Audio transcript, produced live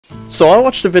So I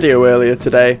watched a video earlier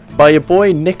today by your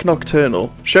boy Nick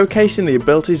Nocturnal showcasing the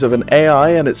abilities of an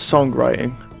AI and its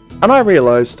songwriting. And I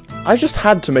realised I just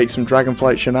had to make some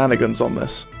dragonflight shenanigans on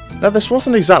this. Now this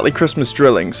wasn't exactly Christmas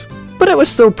drillings, but it was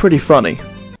still pretty funny.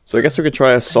 So I guess we could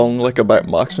try a song like about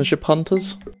marksmanship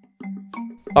hunters?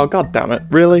 Oh god damn it,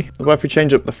 really? What if we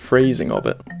change up the phrasing of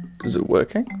it? Is it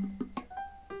working?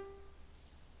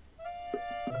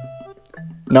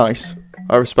 Nice.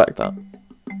 I respect that.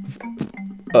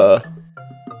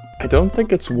 I don't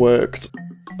think it's worked.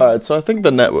 Alright, so I think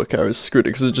the network error is screwed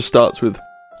because it just starts with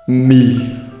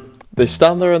me. They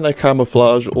stand there in their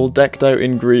camouflage, all decked out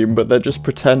in green, but they're just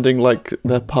pretending like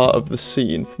they're part of the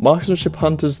scene. Marksmanship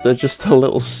hunters, they're just a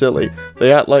little silly.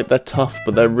 They act like they're tough,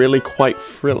 but they're really quite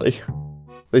frilly.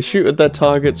 They shoot at their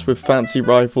targets with fancy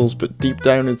rifles, but deep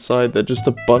down inside they're just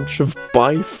a bunch of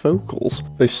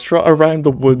bifocals. They strut around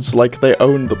the woods like they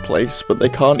own the place, but they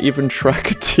can't even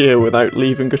track a deer without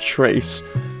leaving a trace.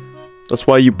 That's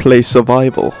why you play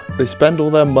survival. They spend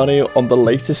all their money on the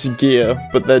latest gear,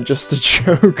 but they're just a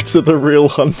joke to the real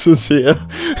hunters here.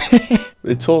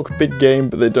 They talk big game,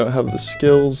 but they don't have the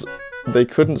skills. They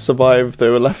couldn't survive if they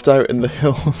were left out in the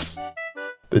hills.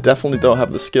 They definitely don't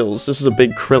have the skills. This is a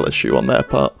big krill issue on their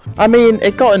part. I mean,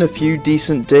 it got in a few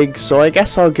decent digs, so I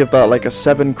guess I'll give that like a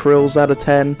 7 krills out of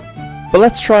 10. But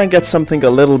let's try and get something a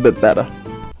little bit better.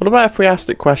 What about if we asked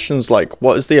it questions like,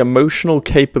 what is the emotional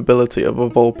capability of a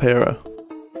Volpera?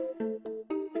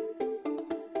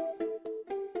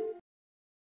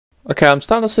 Okay, I'm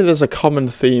starting to see there's a common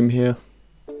theme here.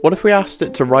 What if we asked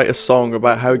it to write a song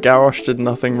about how Garrosh did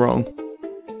nothing wrong?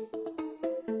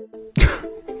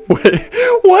 Wait,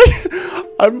 what?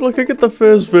 I'm looking at the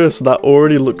first verse and that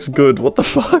already looks good. What the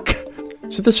fuck?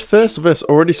 So this first verse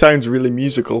already sounds really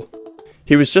musical.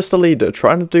 He was just a leader,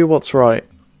 trying to do what's right.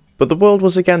 But the world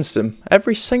was against him.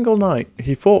 Every single night,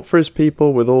 he fought for his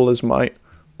people with all his might.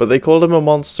 But they called him a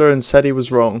monster and said he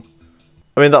was wrong.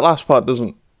 I mean, that last part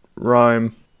doesn't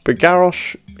rhyme. But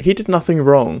Garrosh, he did nothing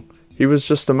wrong. He was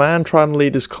just a man trying to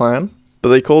lead his clan. But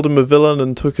they called him a villain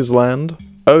and took his land.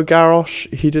 Oh,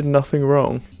 Garrosh, he did nothing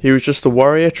wrong. He was just a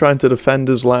warrior trying to defend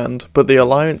his land, but the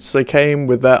Alliance, they came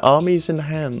with their armies in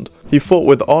hand. He fought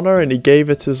with honor and he gave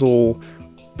it his all,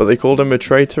 but they called him a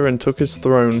traitor and took his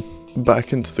throne.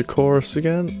 Back into the chorus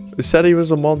again. They said he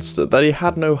was a monster, that he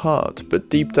had no heart, but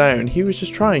deep down, he was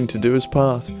just trying to do his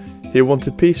part. He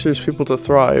wanted peace for his people to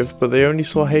thrive, but they only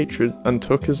saw hatred and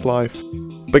took his life.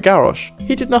 But Garrosh,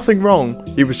 he did nothing wrong.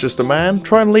 He was just a man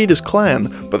trying to lead his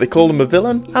clan, but they called him a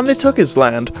villain and they took his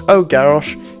land. Oh,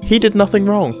 Garrosh, he did nothing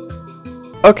wrong.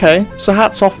 Okay, so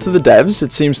hats off to the devs,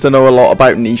 it seems to know a lot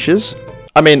about niches.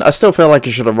 I mean, I still feel like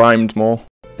it should have rhymed more.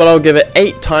 But I'll give it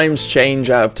 8 times change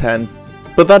out of 10.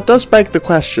 But that does beg the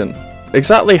question,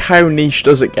 exactly how niche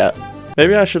does it get?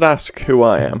 Maybe I should ask who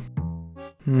I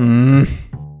am.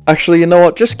 Actually, you know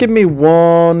what, just give me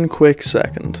one quick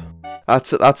second.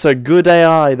 That's a good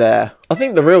AI there. I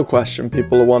think the real question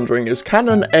people are wondering is, can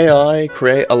an AI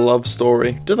create a love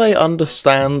story? Do they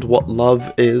understand what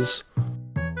love is?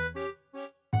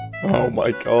 Oh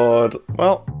my god.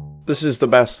 Well, this is the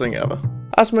best thing ever.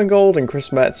 Asmongold and Chris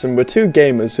Metzen were 2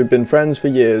 gamers who'd been friends for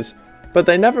years, but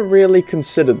they never really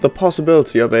considered the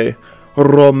possibility of a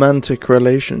romantic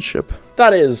relationship.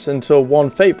 That is, until one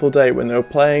fateful day when they were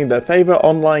playing their favourite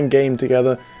online game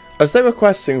together. As they were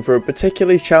questing for a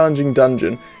particularly challenging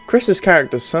dungeon, Chris's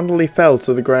character suddenly fell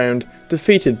to the ground,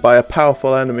 defeated by a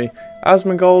powerful enemy.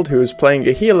 Asmongold, who was playing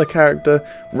a healer character,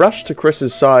 rushed to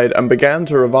Chris's side and began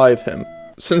to revive him.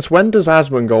 Since when does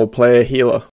Asmongold play a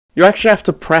healer? You actually have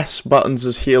to press buttons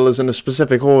as healers in a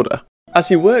specific order. As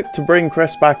he worked to bring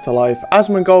Chris back to life,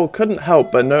 Asmongold couldn't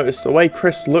help but notice the way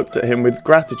Chris looked at him with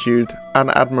gratitude and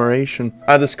admiration.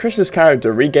 And as Chris's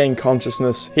character regained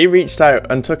consciousness, he reached out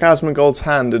and took Asmongold's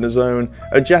hand in his own,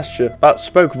 a gesture that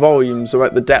spoke volumes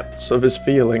about the depths of his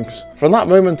feelings. From that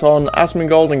moment on,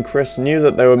 Asmongold and Chris knew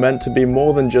that they were meant to be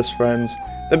more than just friends.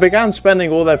 They began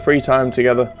spending all their free time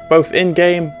together, both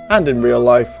in-game and in real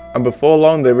life, and before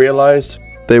long they realised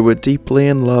they were deeply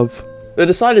in love. They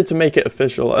decided to make it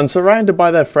official, and surrounded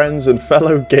by their friends and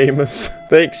fellow gamers,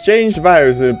 they exchanged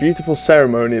vows in a beautiful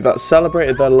ceremony that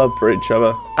celebrated their love for each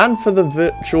other, and for the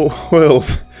virtual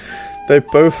world they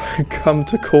both had come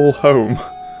to call home.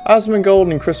 Asmongold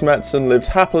and Chris Metzen lived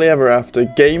happily ever after,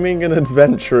 gaming and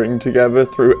adventuring together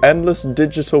through endless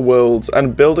digital worlds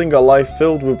and building a life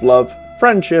filled with love,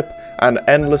 friendship, and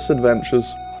endless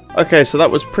adventures. Okay, so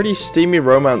that was pretty steamy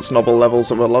romance novel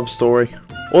levels of a love story.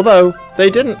 Although, they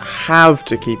didn't have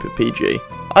to keep it PG.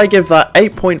 I give that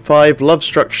 8.5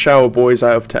 love-struck shower boys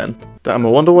out of 10. Damn, I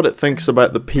wonder what it thinks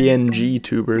about the PNG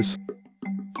tubers.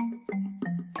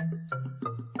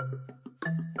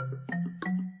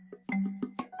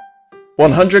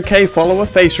 100k follower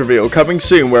face reveal coming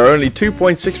soon, we're only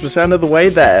 2.6% of the way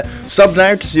there. Sub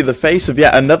now to see the face of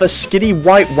yet another skinny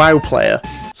white WoW player.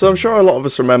 So I'm sure a lot of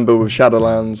us remember with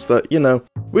Shadowlands that, you know,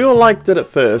 we all liked it at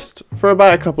first, for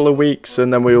about a couple of weeks,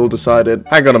 and then we all decided,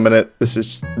 hang on a minute, this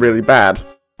is really bad.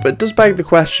 But it does beg the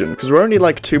question, because we're only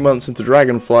like 2 months into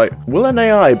Dragonflight, will an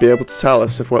AI be able to tell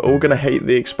us if we're all gonna hate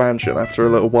the expansion after a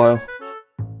little while?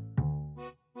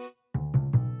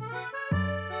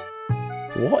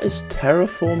 What is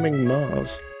terraforming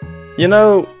Mars? You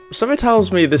know, something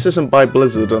tells me this isn't by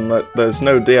Blizzard and that there's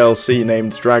no DLC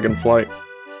named Dragonflight.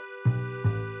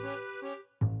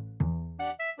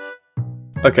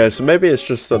 Okay, so maybe it's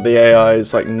just that the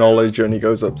AI's like knowledge only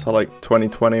goes up to like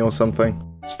 2020 or something.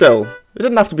 Still, it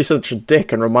didn't have to be such a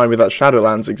dick and remind me that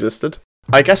Shadowlands existed.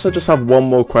 I guess I just have one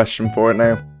more question for it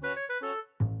now.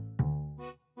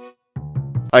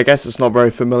 I guess it's not very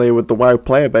familiar with the WoW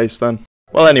player base then.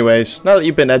 Well anyways, now that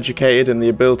you've been educated in the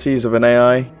abilities of an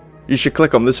AI, you should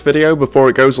click on this video before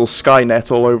it goes all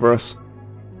Skynet all over us.